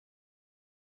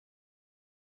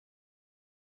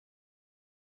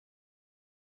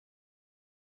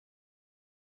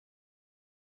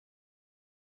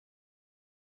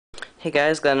Hey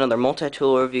guys, got another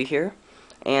multi-tool review here,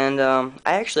 and I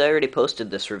actually already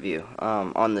posted this review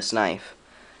on this knife.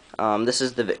 This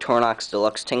is the Victorinox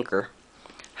Deluxe Tinker.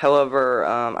 However,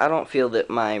 I don't feel that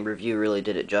my review really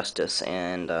did it justice,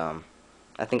 and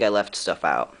I think I left stuff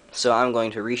out. So I'm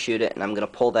going to reshoot it, and I'm going to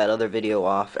pull that other video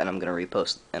off, and I'm going to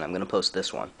repost, and I'm going to post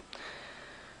this one.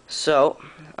 So,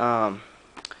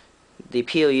 the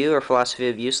POU, or philosophy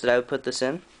of use, that I would put this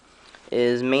in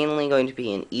is mainly going to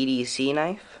be an EDC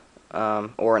knife.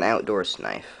 Or an outdoors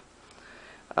knife.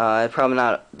 Probably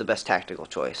not the best tactical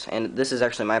choice, and this is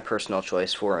actually my personal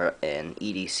choice for an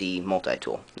EDC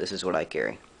multi-tool. This is what I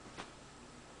carry.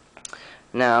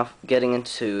 Now, getting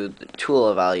into the tool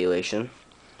evaluation,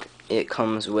 it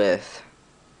comes with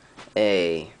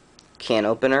a can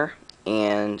opener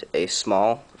and a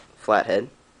small flathead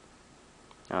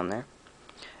on there.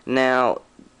 Now,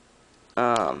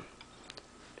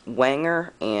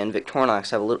 Wanger and Victorinox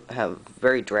have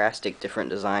very drastic different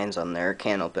designs on their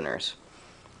can openers,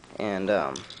 and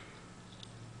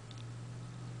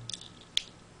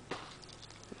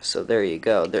so there you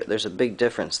go. There's a big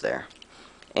difference there,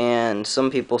 and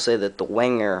some people say that the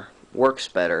Wanger works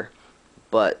better,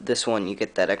 but this one you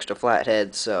get that extra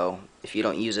flathead, so if you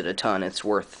don't use it a ton, it's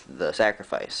worth the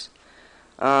sacrifice.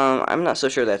 I'm not so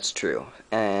sure that's true,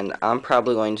 and I'm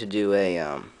probably going to do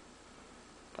a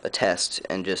test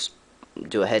and just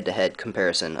do a head-to-head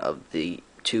comparison of the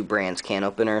two brands' can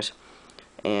openers,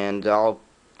 and I'll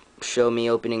show me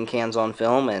opening cans on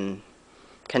film and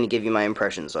kind of give you my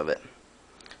impressions of it,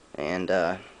 and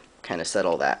kind of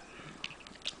settle that.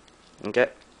 Okay.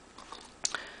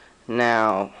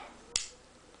 Now,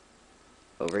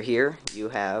 over here you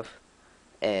have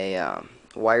a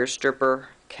wire stripper,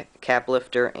 cap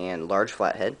lifter, and large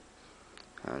flathead.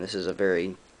 This is a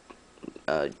very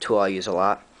tool I use a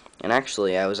lot. And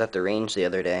actually, I was at the range the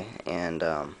other day, and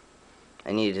I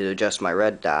needed to adjust my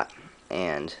red dot,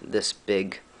 and this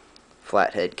big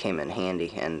flathead came in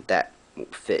handy, and that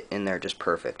fit in there just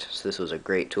perfect. So this was a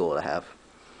great tool to have.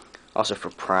 Also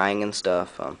for prying and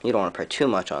stuff. You don't want to pry too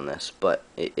much on this, but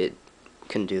it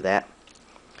can do that.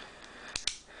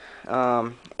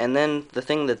 And then the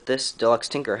thing that this Deluxe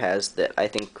Tinker has that I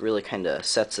think really kind of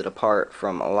sets it apart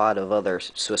from a lot of other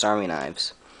Swiss Army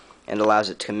knives, and allows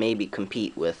it to maybe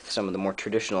compete with some of the more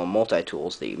traditional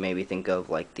multi-tools that you maybe think of,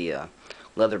 like the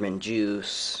Leatherman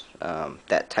Juice,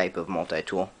 that type of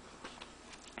multi-tool,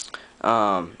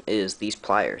 is these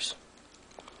pliers.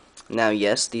 Now,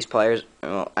 yes, these pliers,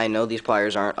 well, I know these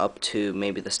pliers aren't up to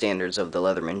maybe the standards of the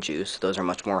Leatherman Juice. Those are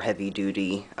much more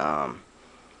heavy-duty,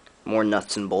 more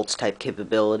nuts and bolts type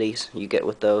capabilities you get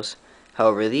with those.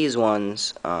 However, these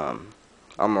ones are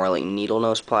more like needle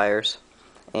nose pliers,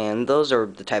 and those are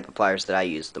the type of pliers that I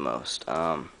use the most.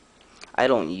 I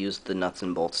don't use the nuts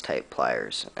and bolts type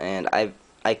pliers, and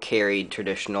I carried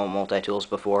traditional multi-tools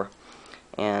before,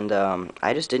 and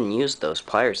I just didn't use those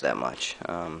pliers that much.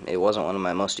 It wasn't one of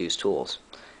my most used tools.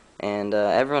 And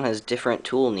everyone has different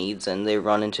tool needs, and they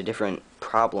run into different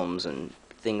problems and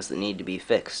things that need to be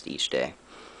fixed each day.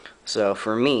 So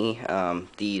for me,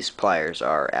 these pliers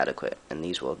are adequate, and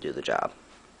these will do the job.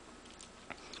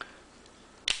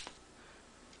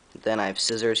 Then I have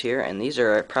scissors here, and these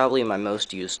are probably my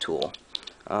most used tool.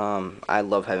 I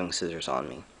love having scissors on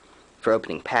me. For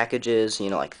opening packages,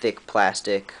 you know, like thick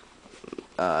plastic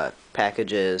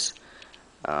packages,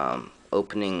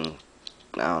 opening,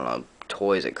 I don't know,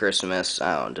 toys at Christmas,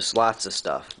 I don't know, just lots of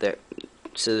stuff.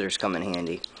 Scissors come in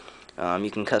handy.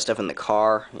 You can cut stuff in the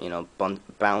car, you know,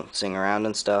 bouncing around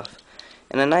and stuff.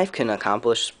 And a knife can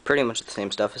accomplish pretty much the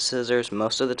same stuff as scissors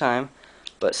most of the time,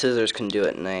 but scissors can do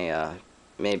it in a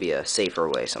maybe a safer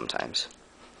way sometimes.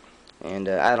 And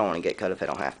I don't want to get cut if I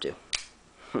don't have to.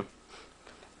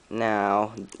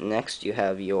 Now, next you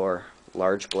have your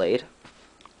large blade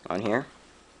on here.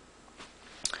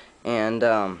 And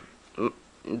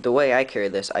the way I carry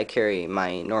this, I carry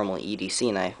my normal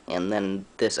EDC knife, and then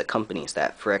this accompanies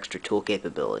that for extra tool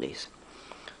capabilities.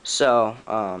 So,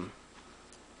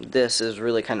 this is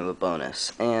really kind of a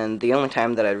bonus. And the only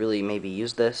time that I really maybe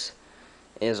use this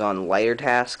is on lighter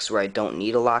tasks where I don't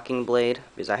need a locking blade,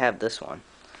 because I have this one.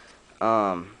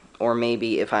 Or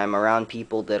maybe if I'm around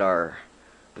people that are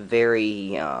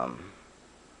very,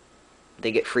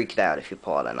 they get freaked out if you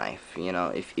pull out a knife. You know,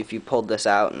 if you pulled this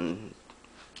out and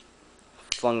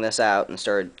flung this out and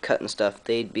started cutting stuff,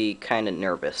 they'd be kind of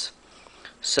nervous.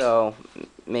 So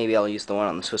maybe I'll use the one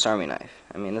on the Swiss Army knife.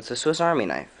 I mean, it's a Swiss Army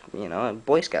knife. You know,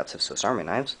 Boy Scouts have Swiss Army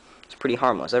knives. It's pretty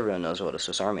harmless. Everyone knows what a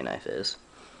Swiss Army knife is.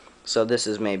 So this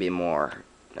is maybe more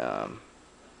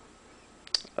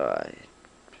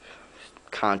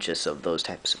conscious of those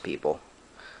types of people.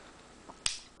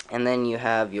 and then you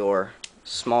have your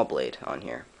small blade on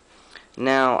here.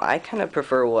 Now, I kind of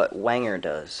prefer what Wenger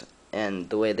does and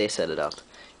the way they set it up,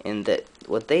 in that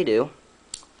what they do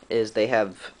is they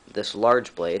have this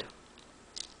large blade.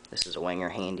 This is a Wenger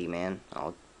Handyman.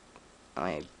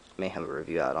 I may have a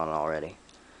review out on it already.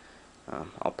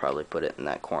 I'll probably put it in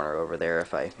that corner over there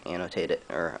if I annotate it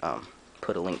or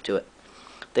put a link to it.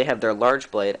 They have their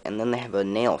large blade, and then they have a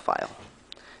nail file.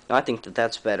 Now, I think that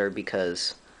that's better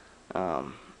because I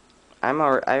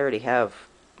already have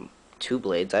 2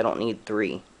 blades. I don't need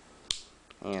 3,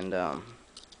 and a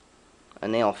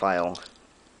nail file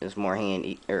is more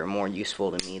handy or more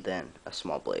useful to me than a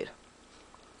small blade.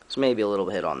 So maybe a little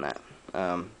bit on that.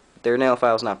 Their nail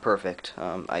file is not perfect.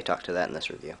 I talked to that in this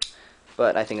review,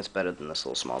 but I think it's better than this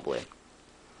little small blade.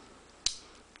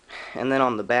 And then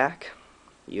on the back,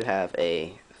 you have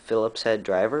a Phillips head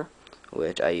driver,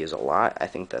 which I use a lot. I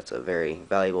think that's a very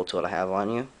valuable tool to have on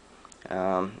you.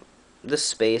 This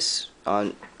space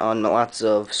on lots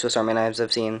of Swiss Army knives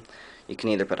I've seen, you can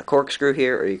either put a corkscrew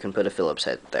here or you can put a Phillips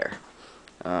head there.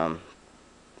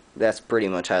 That's pretty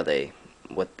much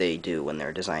what they do when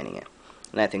they're designing it.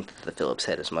 And I think that the Phillips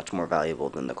head is much more valuable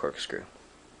than the corkscrew.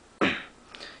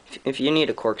 If you need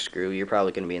a corkscrew, you're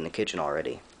probably going to be in the kitchen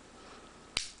already.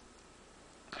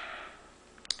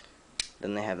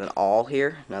 Then they have an awl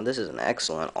here. Now this is an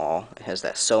excellent awl. It has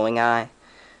that sewing eye.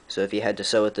 So if you had to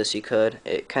sew with this, you could.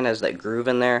 It kind of has that groove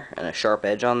in there and a sharp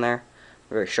edge on there.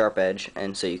 A very sharp edge,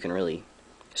 and so you can really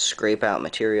scrape out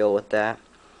material with that.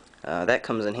 That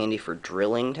comes in handy for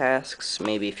drilling tasks,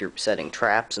 maybe if you're setting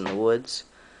traps in the woods.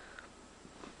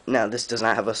 Now this does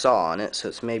not have a saw on it, so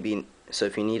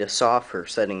if you need a saw for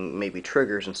setting maybe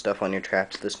triggers and stuff on your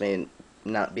traps, this may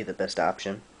not be the best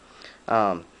option.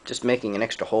 Just making an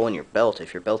extra hole in your belt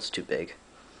if your belt's too big.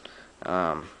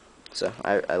 So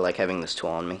I like having this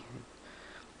tool on me.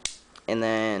 And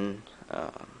then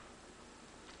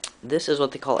this is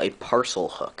what they call a parcel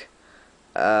hook.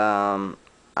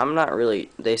 I'm not really,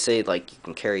 they say like you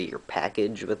can carry your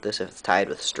package with this if it's tied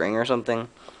with string or something.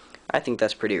 I think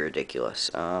that's pretty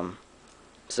ridiculous.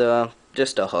 So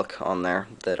just a hook on there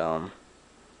that I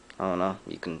don't know,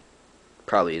 you can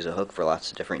probably use a hook for lots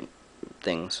of different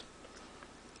things.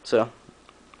 So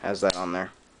has that on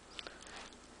there.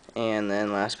 And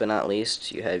then last but not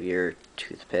least, you have your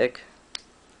toothpick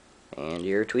and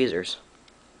your tweezers.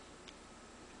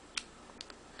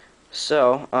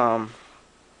 So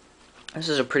this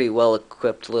is a pretty well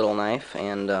equipped little knife,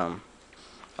 and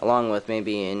along with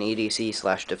maybe an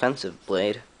EDC / defensive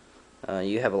blade,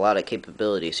 you have a lot of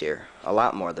capabilities here, a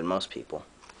lot more than most people.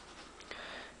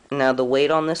 Now the weight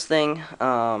on this thing,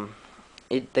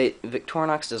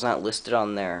 Victorinox does not list it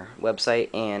on their website,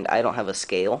 and I don't have a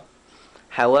scale.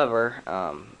 However,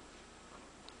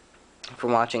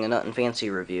 from watching a Nut and Fancy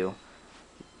review,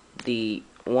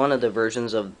 one of the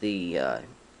versions of the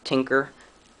Tinker,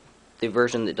 the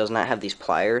version that does not have these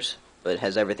pliers but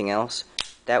has everything else,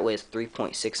 that weighs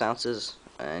 3.6 ounces,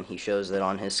 and he shows that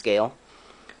on his scale.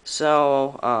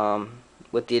 So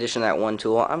with the addition of that one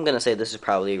tool, I'm going to say this is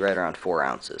probably right around 4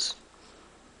 ounces,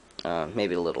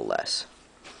 maybe a little less.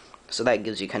 So that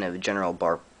gives you kind of a general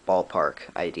ballpark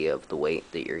idea of the weight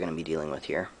that you're going to be dealing with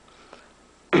here.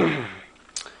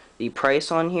 The price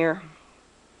on here,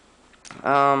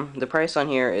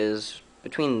 is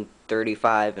between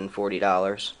 $35 and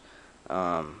 $40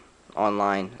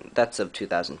 online. That's of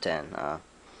 2010.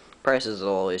 Prices will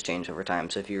always change over time,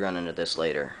 so if you run into this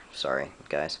later, sorry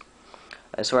guys.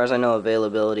 As far as I know,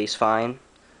 availability is fine.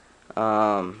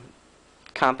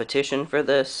 Competition for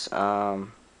this, oh,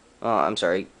 I'm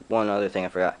sorry, one other thing I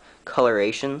forgot.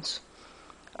 Colorations.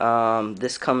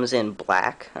 This comes in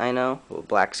black, I know,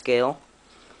 black scale.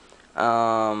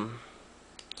 And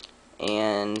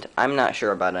I'm not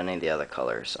sure about any of the other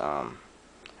colors.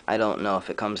 I don't know if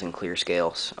it comes in clear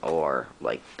scales, or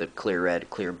like the clear red,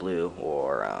 clear blue,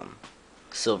 or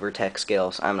silver tech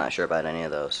scales. I'm not sure about any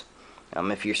of those.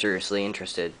 If you're seriously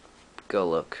interested, go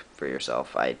look for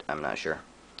yourself. I'm not sure.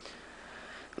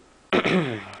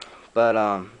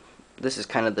 But this is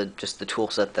kind of just the tool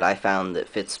set that I found that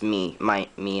fits me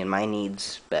and my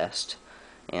needs best,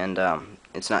 and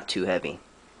it's not too heavy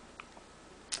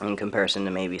in comparison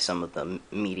to maybe some of the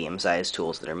medium-sized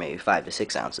tools that are maybe 5 to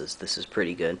 6 ounces. This is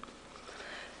pretty good.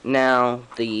 Now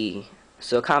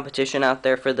so competition out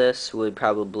there for this would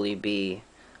probably be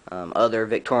other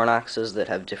Victorinoxes that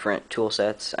have different tool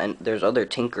sets, and there's other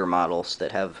Tinker models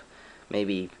that have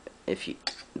maybe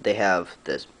they have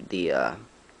the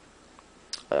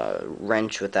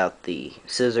wrench without the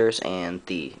scissors and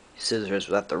the scissors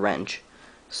without the wrench.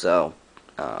 So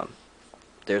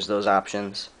there's those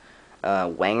options.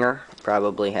 Wanger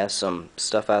probably has some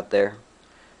stuff out there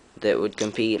that would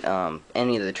compete.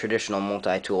 Any of the traditional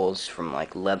multi-tools from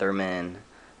like Leatherman,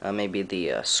 maybe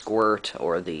the Squirt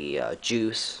or the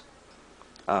Juice,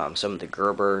 some of the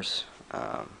Gerbers.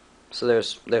 So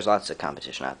there's lots of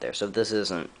competition out there. So if this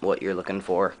isn't what you're looking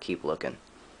for, keep looking.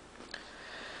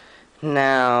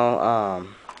 Now,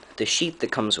 the sheath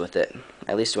that comes with it,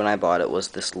 at least when I bought it, was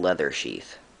this leather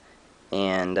sheath.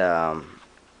 And I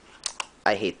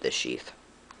hate this sheath.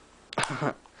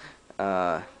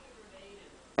 And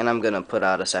I'm going to put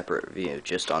out a separate review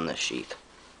just on this sheath.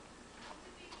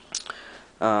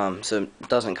 So it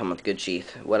doesn't come with a good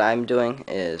sheath. What I'm doing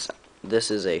is,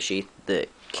 this is a sheath that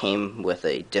came with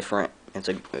a different,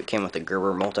 it came with a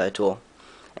Gerber multi-tool,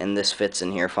 and this fits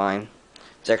in here fine.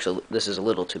 It's actually, this is a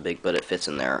little too big, but it fits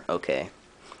in there okay.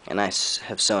 And I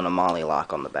have sewn a molly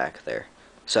lock on the back there,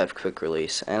 so I have quick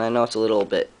release. And I know it's a little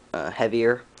bit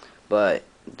heavier, but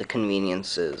the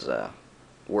convenience is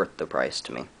worth the price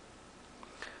to me.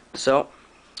 So,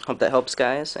 hope that helps,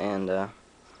 guys, and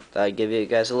I'll give you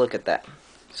guys a look at that.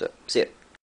 So, see ya.